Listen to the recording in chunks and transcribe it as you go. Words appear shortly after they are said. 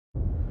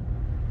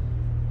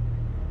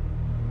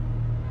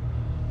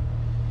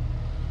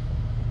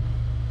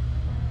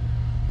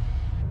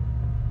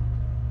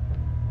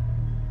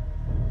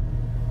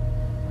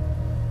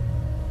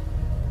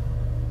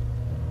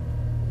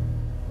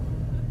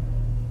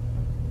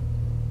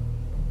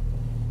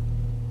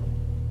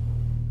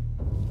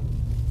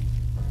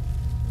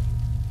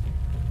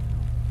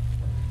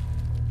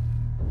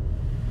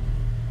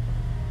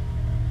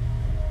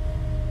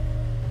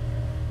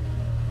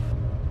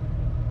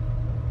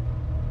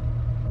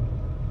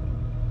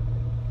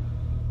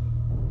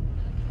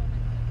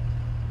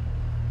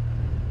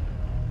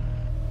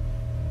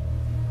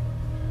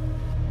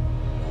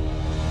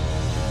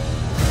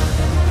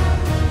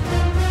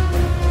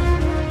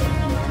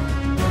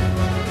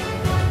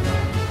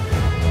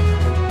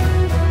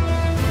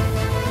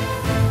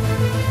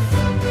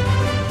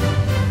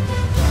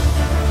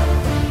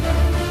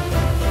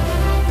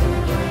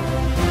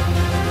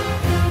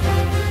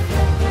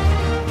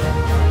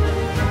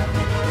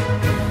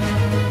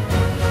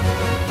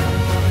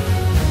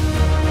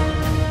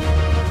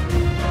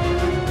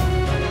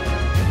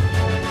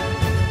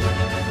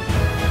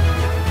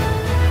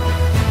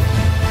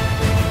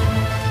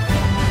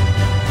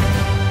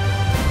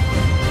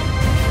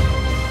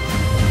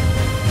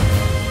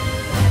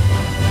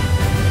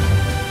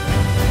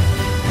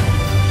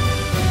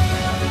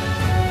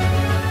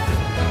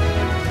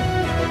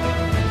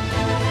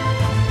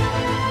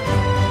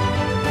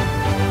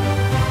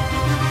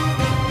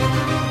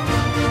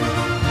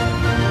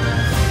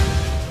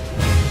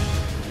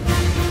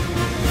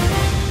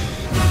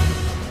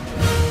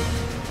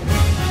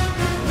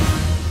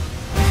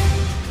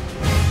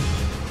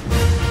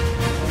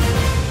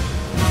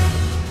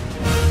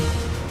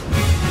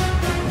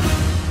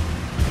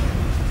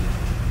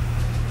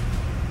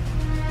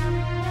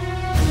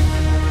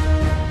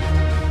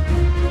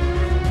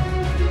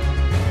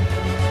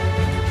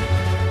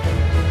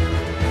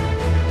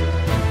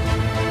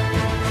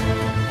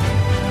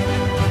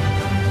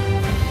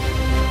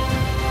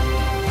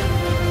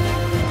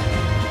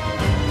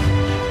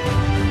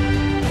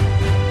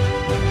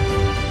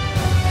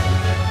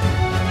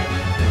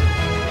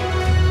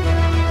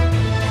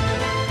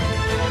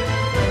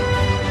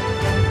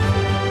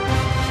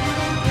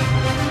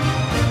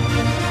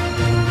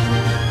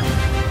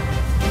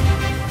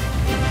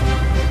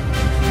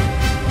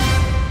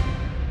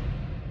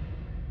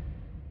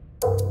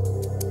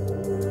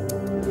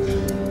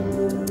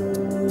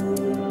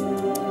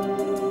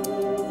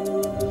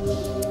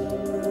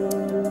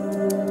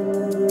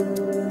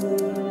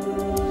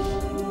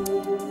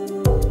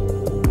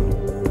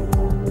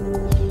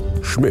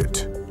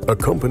Schmidt, a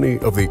company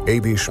of the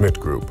Aebi Schmidt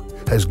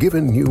Group, has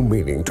given new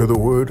meaning to the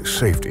word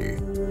safety.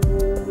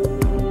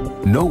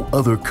 No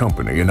other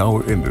company in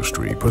our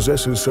industry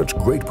possesses such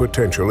great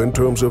potential in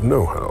terms of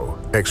know-how,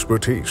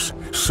 expertise,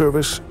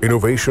 service,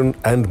 innovation,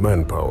 and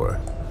manpower.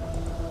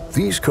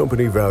 These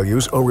company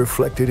values are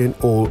reflected in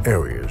all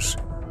areas.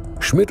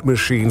 Schmidt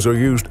machines are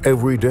used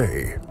every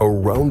day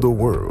around the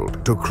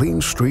world to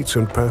clean streets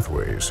and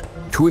pathways,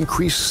 to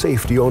increase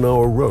safety on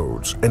our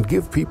roads and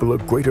give people a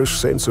greater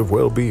sense of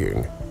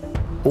well-being.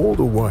 All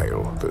the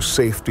while, the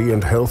safety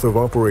and health of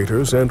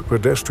operators and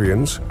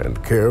pedestrians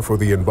and care for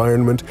the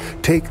environment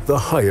take the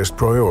highest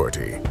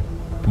priority.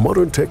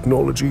 Modern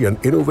technology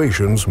and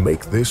innovations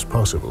make this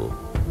possible.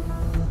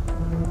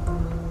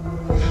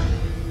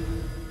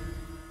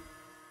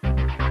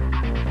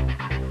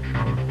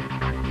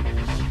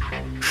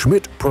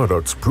 Schmidt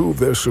products prove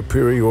their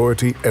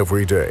superiority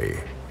every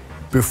day.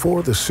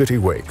 Before the city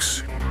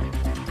wakes,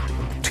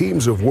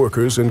 teams of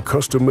workers in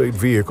custom-made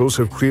vehicles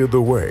have cleared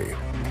the way.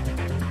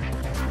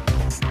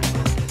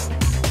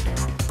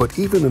 But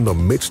even in the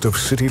midst of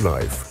city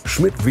life,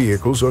 Schmidt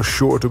vehicles are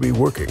sure to be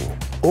working,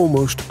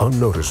 almost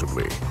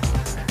unnoticeably.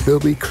 They'll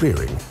be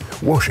clearing,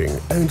 washing,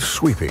 and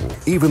sweeping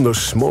even the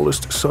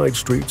smallest side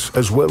streets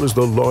as well as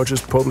the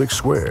largest public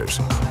squares,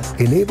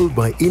 enabled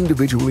by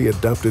individually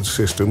adapted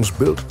systems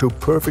built to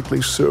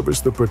perfectly service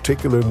the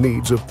particular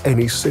needs of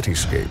any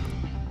cityscape.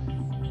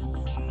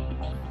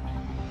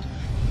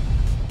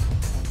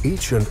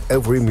 Each and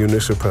every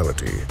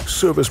municipality,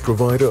 service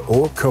provider,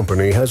 or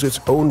company has its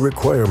own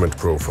requirement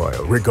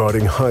profile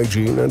regarding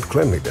hygiene and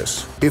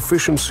cleanliness,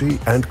 efficiency,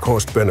 and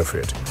cost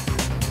benefit.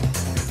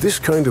 This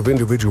kind of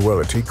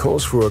individuality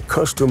calls for a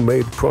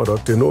custom-made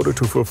product in order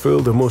to fulfill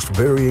the most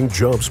varying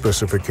job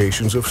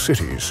specifications of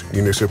cities,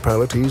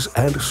 municipalities,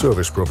 and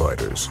service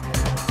providers.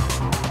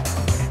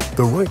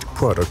 The right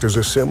product is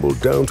assembled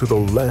down to the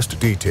last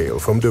detail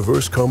from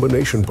diverse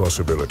combination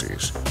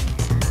possibilities.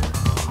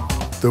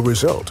 The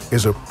result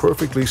is a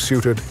perfectly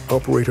suited,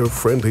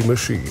 operator-friendly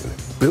machine,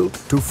 built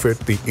to fit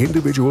the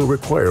individual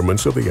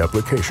requirements of the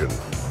application.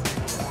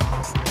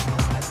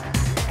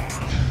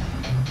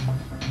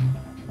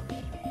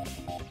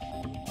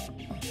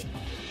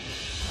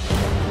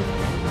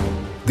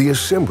 The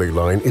assembly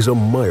line is a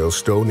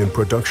milestone in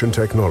production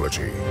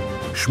technology.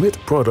 Schmidt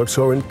products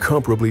are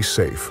incomparably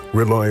safe,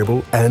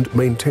 reliable, and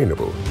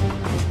maintainable.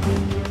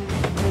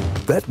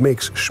 That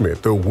makes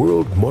Schmidt the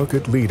world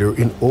market leader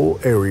in all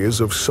areas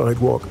of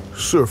sidewalk,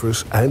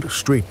 surface, and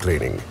street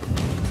cleaning.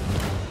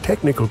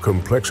 Technical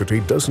complexity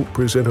doesn't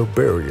present a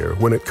barrier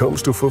when it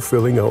comes to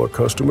fulfilling our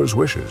customers'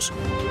 wishes.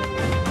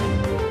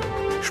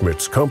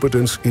 Schmidt's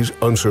competence is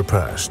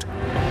unsurpassed.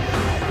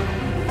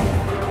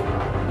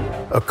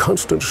 A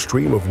constant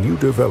stream of new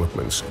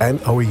developments and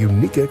our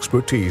unique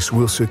expertise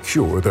will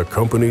secure the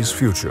company's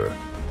future.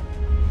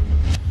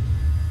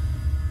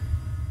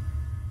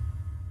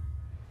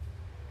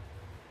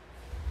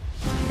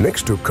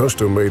 Next to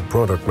custom-made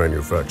product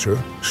manufacture,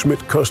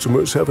 Schmidt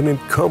customers have an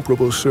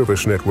incomparable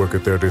service network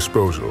at their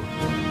disposal.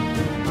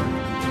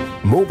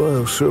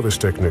 Mobile service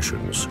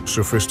technicians,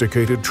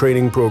 sophisticated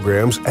training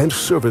programs, and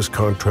service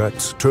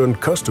contracts turn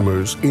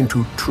customers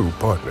into true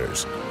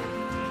partners.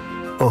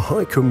 A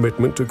high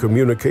commitment to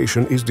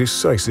communication is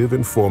decisive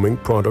in forming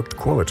product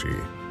quality.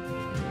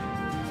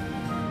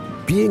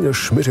 Being a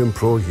Schmidt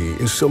employee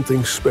is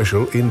something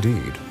special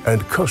indeed,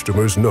 and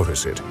customers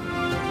notice it.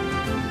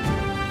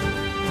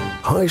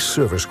 High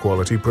service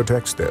quality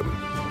protects them,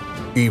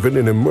 even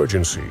in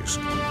emergencies.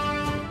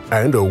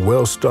 And a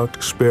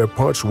well-stocked spare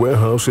parts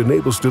warehouse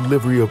enables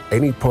delivery of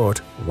any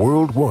part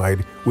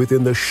worldwide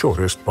within the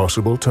shortest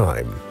possible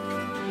time.